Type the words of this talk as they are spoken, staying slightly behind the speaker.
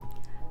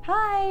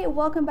Hi,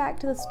 welcome back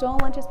to the Stolen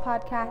Lunches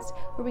podcast,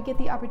 where we get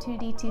the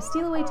opportunity to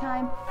steal away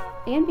time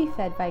and be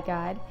fed by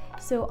God.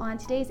 So on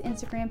today's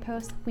Instagram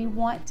post, we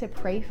want to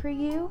pray for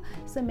you.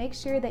 So make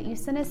sure that you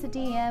send us a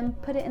DM,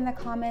 put it in the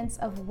comments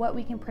of what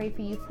we can pray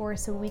for you for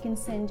so we can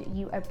send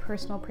you a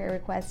personal prayer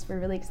request. We're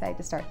really excited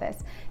to start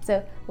this.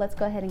 So let's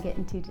go ahead and get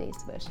into today's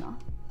devotional.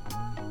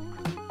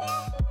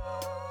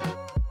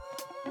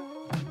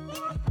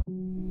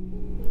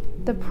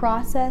 The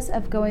process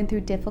of going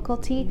through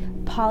difficulty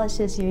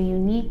polishes your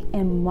unique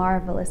and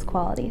marvelous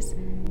qualities.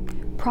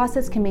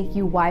 Process can make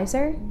you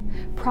wiser.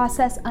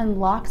 Process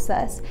unlocks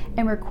us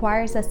and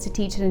requires us to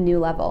teach at a new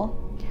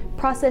level.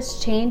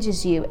 Process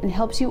changes you and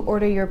helps you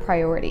order your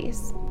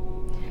priorities.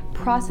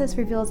 Process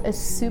reveals a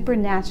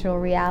supernatural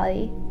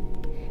reality.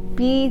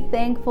 Be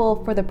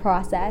thankful for the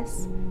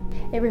process.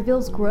 It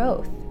reveals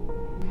growth.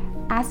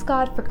 Ask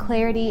God for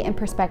clarity and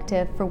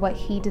perspective for what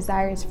He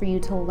desires for you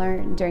to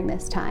learn during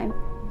this time.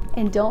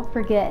 And don't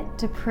forget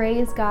to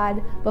praise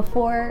God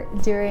before,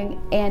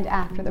 during, and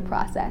after the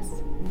process.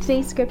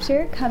 Today's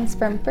scripture comes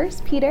from 1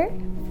 Peter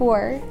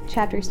 4,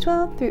 verses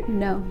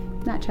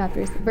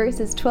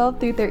 12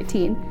 through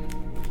 13.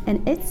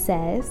 And it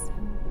says,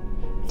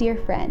 "Dear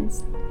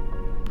friends,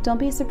 don't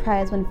be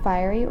surprised when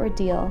fiery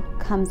ordeal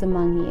comes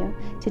among you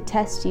to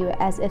test you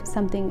as if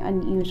something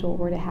unusual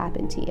were to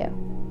happen to you.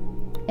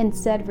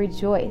 Instead,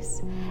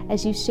 rejoice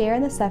as you share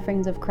in the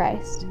sufferings of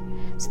Christ,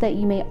 so that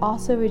you may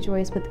also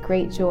rejoice with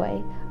great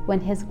joy when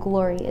His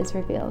glory is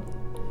revealed."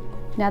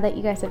 Now that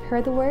you guys have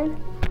heard the word,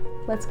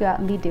 let's go out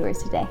and be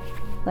doers today.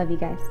 Love you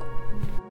guys.